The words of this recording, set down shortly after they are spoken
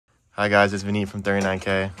Hi guys, it's Vinny from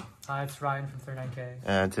 39K. Hi, it's Ryan from 39K.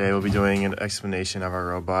 And today we'll be doing an explanation of our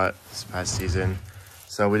robot this past season.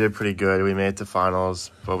 So we did pretty good. We made it to finals,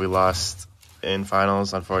 but we lost in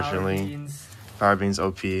finals, unfortunately. Power Beans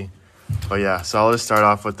OP. But yeah, so I'll just start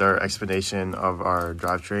off with our explanation of our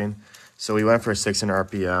drivetrain. So we went for 600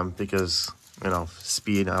 RPM because, you know,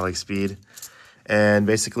 speed, I like speed. And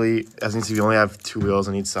basically, as you can see, we only have 2 wheels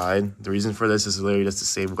on each side. The reason for this is literally just to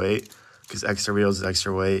save weight, because extra wheels is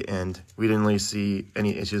extra weight, and we didn't really see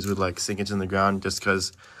any issues with like sinkage in the ground just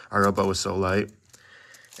because our robot was so light.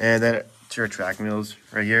 And then to our track wheels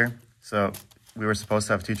right here. So we were supposed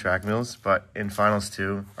to have 2 track wheels, but in finals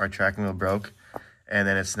 2, our track wheel broke and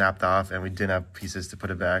then it snapped off and we didn't have pieces to put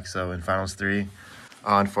it back. So in finals 3,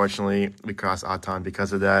 unfortunately, we crossed Auton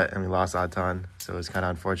because of that and we lost Auton. So it was kind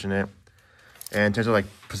of unfortunate. And in terms of like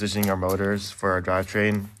positioning our motors for our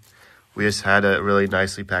drivetrain, we just had it really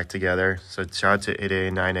nicely packed together. So shout out to 8A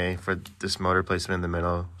and 9A for this motor placement in the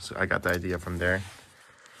middle. So I got the idea from there.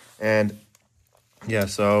 And yeah,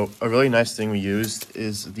 so a really nice thing we used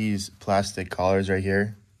is these plastic collars right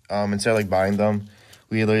here. Instead of like buying them,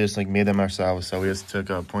 we literally just like made them ourselves. So we just took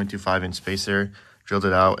a 0.25-inch spacer, drilled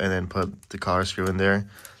it out, and then put the collar screw in there.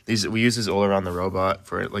 We use this all around the robot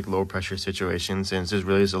for like low pressure situations, and it just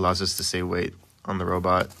really just allows us to save weight on the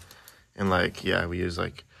robot. And like, yeah, we use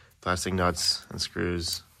like plastic nuts and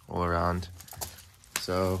screws all around.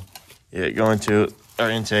 So yeah, going to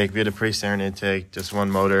our intake, we had a pretty standard intake, just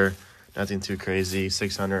one motor, nothing too crazy.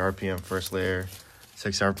 600 RPM first layer,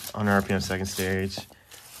 600 RPM second stage.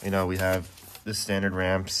 You know, we have the standard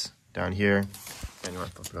ramps down here. And you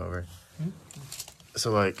want to flip it over.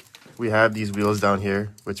 So like, we have these wheels down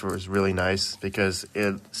here, which was really nice because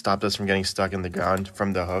it stopped us from getting stuck in the ground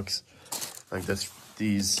from the hooks. Like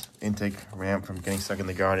these intake ramp from getting stuck in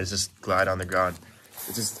the ground is just glide on the ground.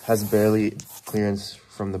 It just has barely clearance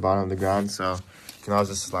from the bottom of the ground, so you can always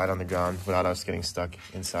just slide on the ground without us getting stuck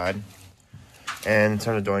inside. And in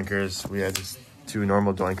terms of doinkers, we had just 2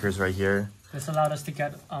 normal doinkers right here. This allowed us to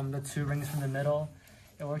get the 2 rings from the middle.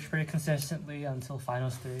 It worked pretty consistently until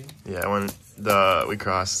finals 3. Yeah, when we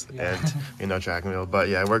crossed and we no track wheel, but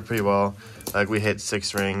yeah, it worked pretty well. Like we hit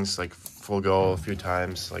 6 rings, like full goal a few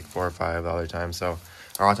times, like 4 or 5 other times. So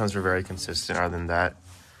our Autons were very consistent other than that.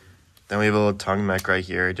 Then we have a little tongue mech right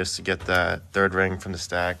here just to get the 3rd ring from the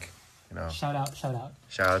stack. You know, shout out.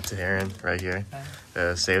 Shout out to Aaron right here.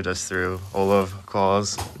 Saved us through Olav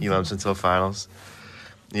calls, Elam's until finals.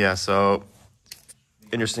 Yeah, so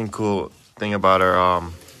interesting, cool thing about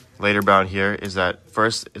our Ladybrown here is that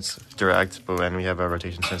first it's direct, but then we have a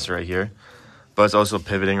rotation sensor right here. But it's also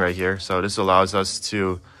pivoting right here. So this allows us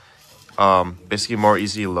to basically more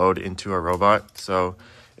easily load into our robot. So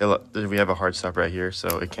we have a hard stop right here,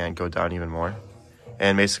 so it can't go down even more.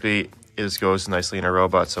 And basically it just goes nicely in our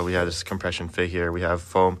robot. So we have this compression fit here. We have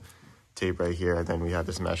foam tape right here, and then we have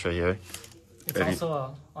this mesh right here. It's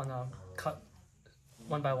also on a cut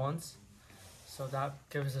 1x1s. So that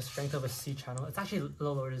gives the strength of a C channel. It's actually a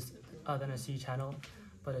little lower than a C channel,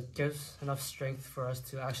 but it gives enough strength for us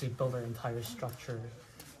to actually build our entire structure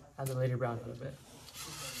and the Ladybrown out of it.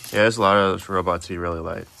 Yeah, there's a lot of robots to be really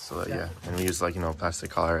light. So yeah, and we use like, you know, plastic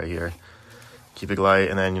collar right here. Keep it light,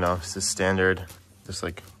 and then, you know, it's just standard, just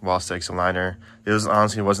like wall sticks, a liner. It was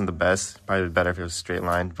honestly wasn't the best. Probably better if it was straight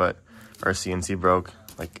lined, but our CNC broke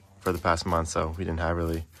like for the past month, so we didn't have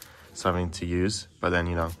really something to use. But then,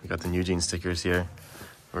 you know, we got the Eugene stickers here.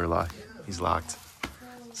 We're locked. He's locked.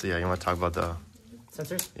 So yeah, you want to talk about the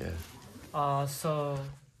sensors? Yeah. So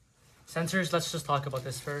sensors, let's just talk about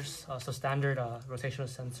this first. So standard rotational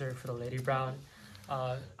sensor for the Ladybrown.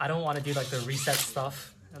 I don't want to do like the reset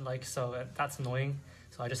stuff, and like, so that's annoying.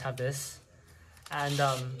 So I just have this, and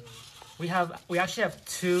we actually have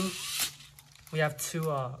two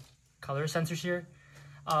color sensors here.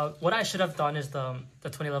 What I should have done is the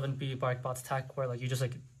 2011B BarkBots tech, where like you just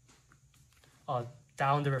like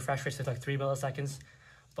down the refresh rate to like 3 milliseconds,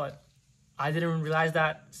 but I didn't realize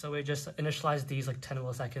that, so we just initialized these like 10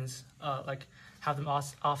 milliseconds, like have them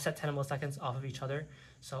offset 10 milliseconds off of each other.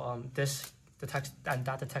 So this detects and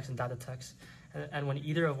that detects and that detects, and when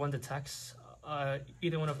either one of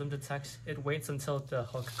them detects, it waits until the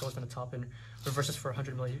hook goes on the top and reverses for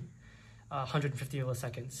 150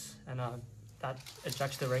 milliseconds, and that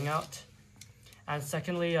ejects the ring out. And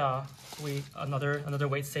secondly, another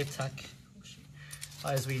weight safe tech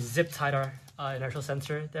is we zip tied our inertial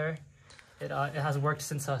sensor there. It has worked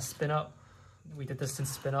since spin up. We did this since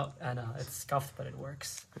spin up, and it's scuffed, but it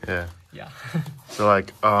works. Yeah. So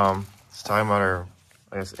like let's talk about our,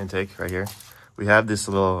 I guess, intake right here. We have this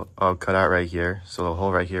little cutout right here, so a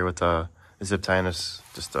hole right here with a zip tie and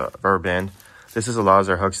just a rubber band. this just allows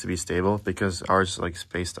our hooks to be stable because ours is like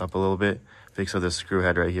spaced up a little bit because of this screw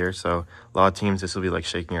head right here. So a lot of teams, this will be like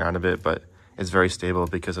shaking around a bit, but it's very stable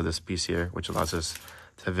because of this piece here, which allows us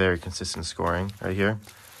to have very consistent scoring right here.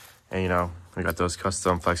 And, you know, we got those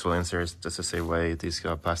custom flexible inserts just to save weight. These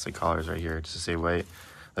plastic collars right here just to save weight.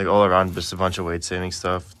 Like all around, just a bunch of weight saving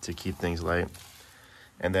stuff to keep things light.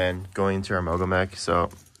 And then going into our mogo mech. So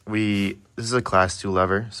this is a class 2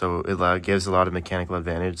 lever, so it gives a lot of mechanical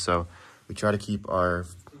advantage. So we try to keep our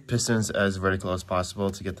pistons as vertical as possible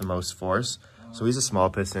to get the most force. So these are small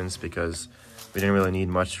pistons because we didn't really need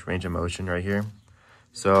much range of motion right here.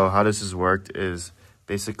 So how this has worked is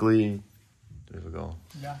basically, there we go.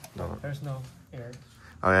 Yeah, no, there's no air.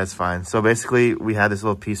 Oh, yeah, it's fine. So basically, we had this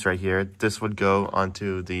little piece right here. This would go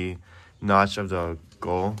onto the notch of the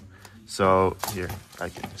goal. So here, I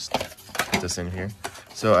can just put this in here.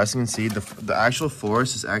 So as you can see, the actual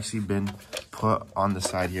force has actually been put on the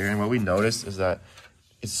side here. And what we noticed is that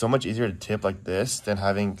it's so much easier to tip like this than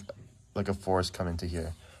having like a force come into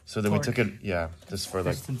here. So then we took it, yeah, this for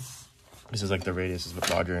like, this is like the radius is a bit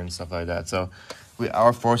larger and stuff like that. So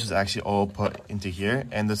our force is actually all put into here,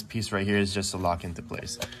 and this piece right here is just to lock into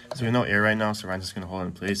place. So we have no air right now, so Ryan's just gonna hold it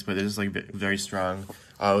in place, but it is like very strong.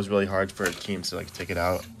 It was really hard for a team to like take it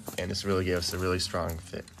out, and this really gave us a really strong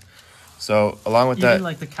fit. So along with that, even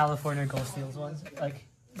like the California Gold Steels ones, like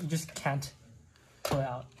you just can't pull it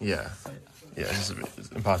out. Yeah, so, yeah,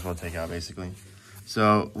 it's impossible to take out basically.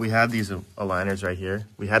 So we have these aligners right here.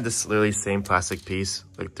 We had this literally same plastic piece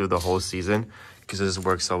like through the whole season because this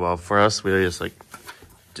works so well for us. We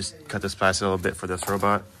just cut this plastic a little bit for this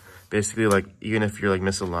robot. Basically, like even if you're like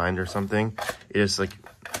misaligned or something, it is like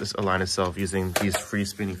this align itself using these free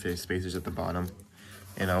spinning spacers at the bottom.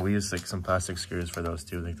 And we use like some plastic screws for those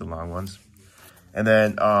too, like the long ones. And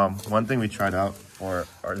then one thing we tried out for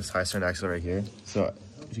this high strength axle right here. So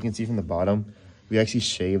if you can see from the bottom, we actually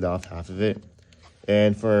shaved off half of it.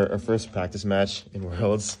 And for our first practice match in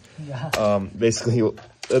Worlds, basically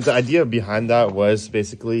the idea behind that was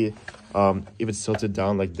basically if it's tilted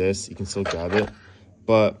down like this, you can still grab it.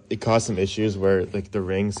 But it caused some issues where like the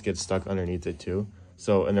rings get stuck underneath it too.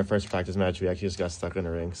 So in our first practice match, we actually just got stuck in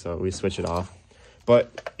the ring. So we switched it off.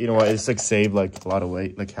 But you know what? It's like saved like a lot of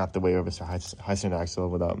weight, like half the weight of a high strength axle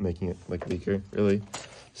without making it like weaker, really.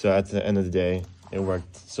 So at the end of the day, it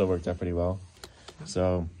still worked out pretty well.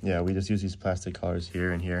 So yeah, we just use these plastic collars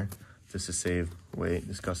here and here just to save weight,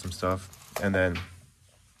 this custom stuff. And then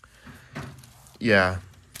yeah,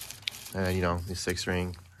 and you know, the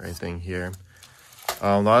 6-ring or anything here.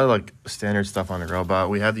 A lot of like standard stuff on the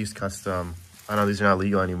robot. We have these custom, I know these are not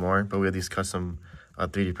legal anymore, but we have these custom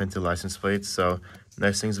 3D printed license plates. So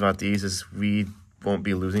nice things about these is we won't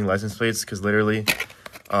be losing license plates because literally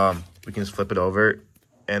we can just flip it over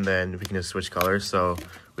and then we can just switch colors. So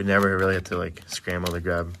we never really had to like scramble to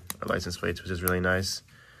grab our license plates, which is really nice.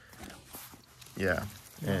 Yeah,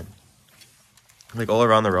 and like all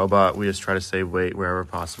around the robot, we just try to save weight wherever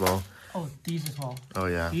possible. Oh, these as well. Oh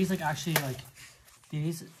yeah. These like actually like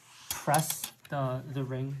these press the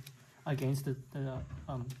ring against the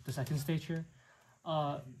second stage here.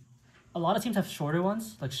 A lot of teams have shorter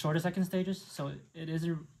ones, like shorter second stages, so it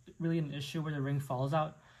isn't really an issue where the ring falls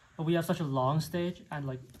out. But we have such a long stage, and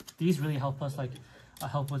like these really help us like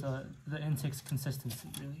help with the intake's consistency,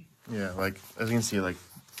 really. Yeah, like as you can see, like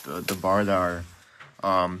the bar that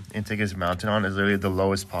our intake is mounted on is literally the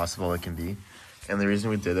lowest possible it can be. And the reason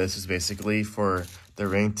we did this is basically for the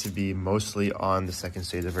ring to be mostly on the second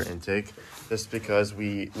stage of our intake, just because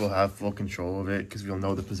we will have full control of it, because we'll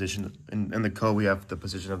know the position. In the code, we have the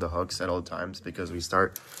position of the hooks at all times, because we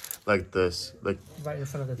start like this, like right in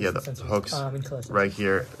front of the the hooks right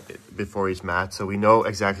here before each mat, so we know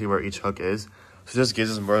exactly where each hook is. So this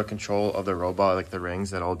gives us more control of the robot, like the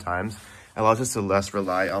rings at all times. It allows us to less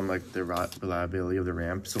rely on like the reliability of the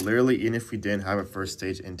ramp. So literally, even if we didn't have a first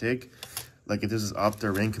stage intake, like if this is up,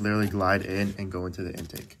 the ring can literally glide in and go into the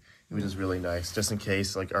intake, which is really nice, just in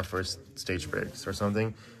case like our first stage breaks or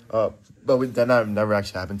something. But that never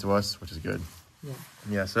actually happened to us, which is good.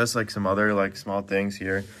 Yeah, so that's like some other like small things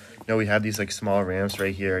here. You know, we have these like small ramps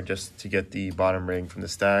right here just to get the bottom ring from the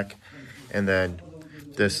stack, and then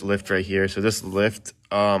this lift right here. So this lift,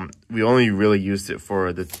 we only really used it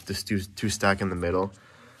for this two stack in the middle,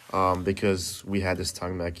 because we had this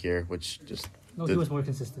tongue mech here, which just it was more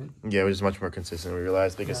consistent. Yeah, it was much more consistent. We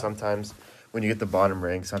realized because sometimes when you get the bottom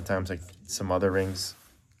ring, sometimes like some other rings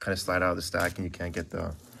kind of slide out of the stack and you can't get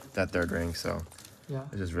that third ring. So yeah,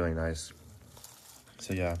 it's just really nice.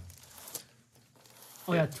 So yeah.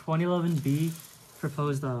 Oh yeah, 2011B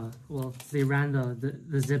proposed well, they ran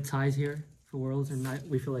the zip ties here for Worlds, and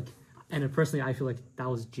we feel like, and personally I feel like that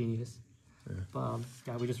was genius. But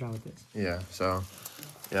yeah, we just ran with this. Yeah. So,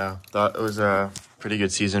 yeah, thought it was a pretty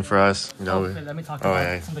good season for us. You know. Let me talk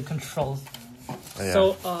about some of the controls. Oh, yeah.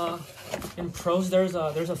 So in pros, there's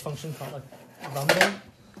a function called like rumble.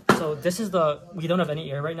 So this is we don't have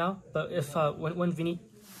any air right now, but if when Vinny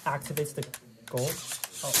activates the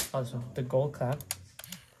the gold clamp,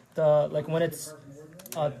 when it's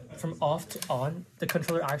from off to on, the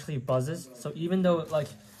controller actually buzzes. So even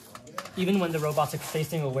when the robot's like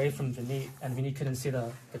facing away from Vinny and Vinny couldn't see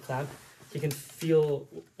the clamp, he can feel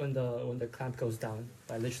when the clamp goes down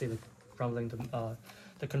by literally rumbling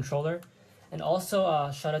the controller. And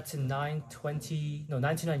also shout out to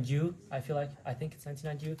 99U. I think it's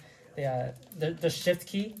 99U. The shift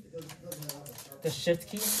key. The shift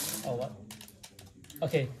key. Oh, what?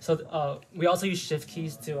 Okay, so we also use shift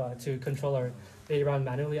keys to control our Ladybrown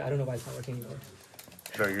manually. I don't know why it's not working anymore.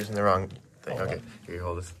 Sure, you're using the wrong thing. Okay, here, you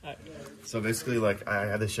hold this. Right. So basically, like, I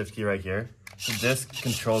have the shift key right here. So this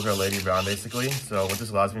controls our Ladybrown, basically. So what this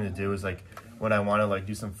allows me to do is, like, when I want to, like,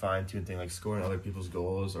 do some fine-tuned thing, like scoring other people's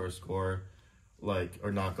goals or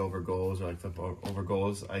or knock over goals or like flip over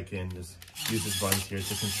goals, I can just use this button here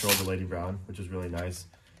to control the Ladybrown, which is really nice.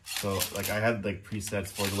 So like I had like presets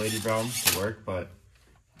for the Ladybrown to work, but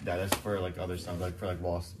yeah, that's for like other stuff, like for like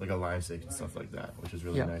walls, like align stick and stuff like that, which is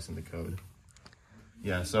really nice in the code.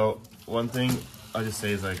 Yeah. So one thing I'll just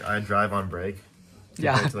say is like I drive on brake.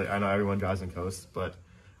 Yeah. To, like, I know everyone drives on coast, but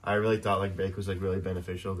I really thought like brake was like really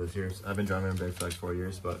beneficial this year. I've been driving on brake for like 4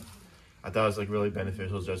 years, but I thought it was like really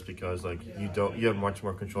beneficial just because like you have much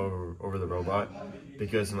more control over the robot,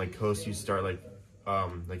 because in like coast you start like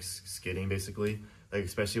skidding basically, like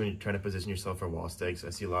especially when you're trying to position yourself for wall stakes.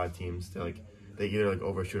 I see a lot of teams they either like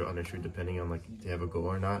overshoot or undershoot depending on like they have a goal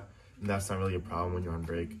or not, and that's not really a problem when you're on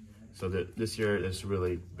brake. So this year it's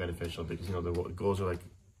really beneficial because you know the goals are like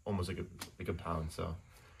almost like a pound, so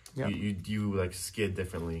you like skid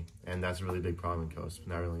differently, and that's a really big problem in coast,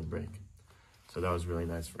 not really in brake. So that was really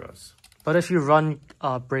nice for us. But if you run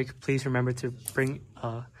brake, please remember to bring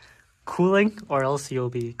cooling, or else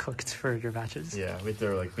you'll be cooked for your matches. Yeah, we have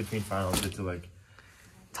to like between finals, we have to like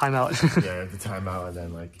timeout. Yeah, we have to time out and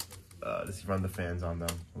then like just run the fans on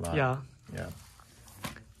them a lot. Yeah.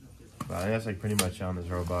 But I think that's like pretty much on this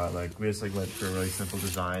robot. Like we just like went for a really simple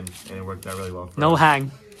design and it worked out really well for us. No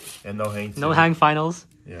hang. And no hang. No hang finals.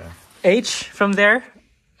 Yeah. H from there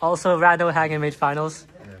also ran no hang and made finals.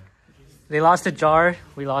 They lost to Jar.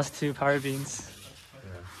 We lost to Power Beans.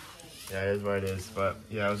 Yeah, it is what it is. But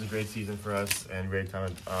yeah, it was a great season for us and great time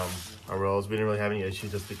at our roles. We didn't really have any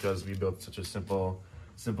issues just because we built such a simple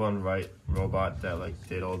and right robot that like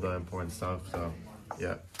did all the important stuff. So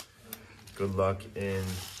yeah, good luck and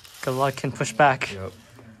push back. Yep.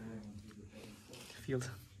 Field.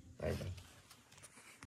 Bye.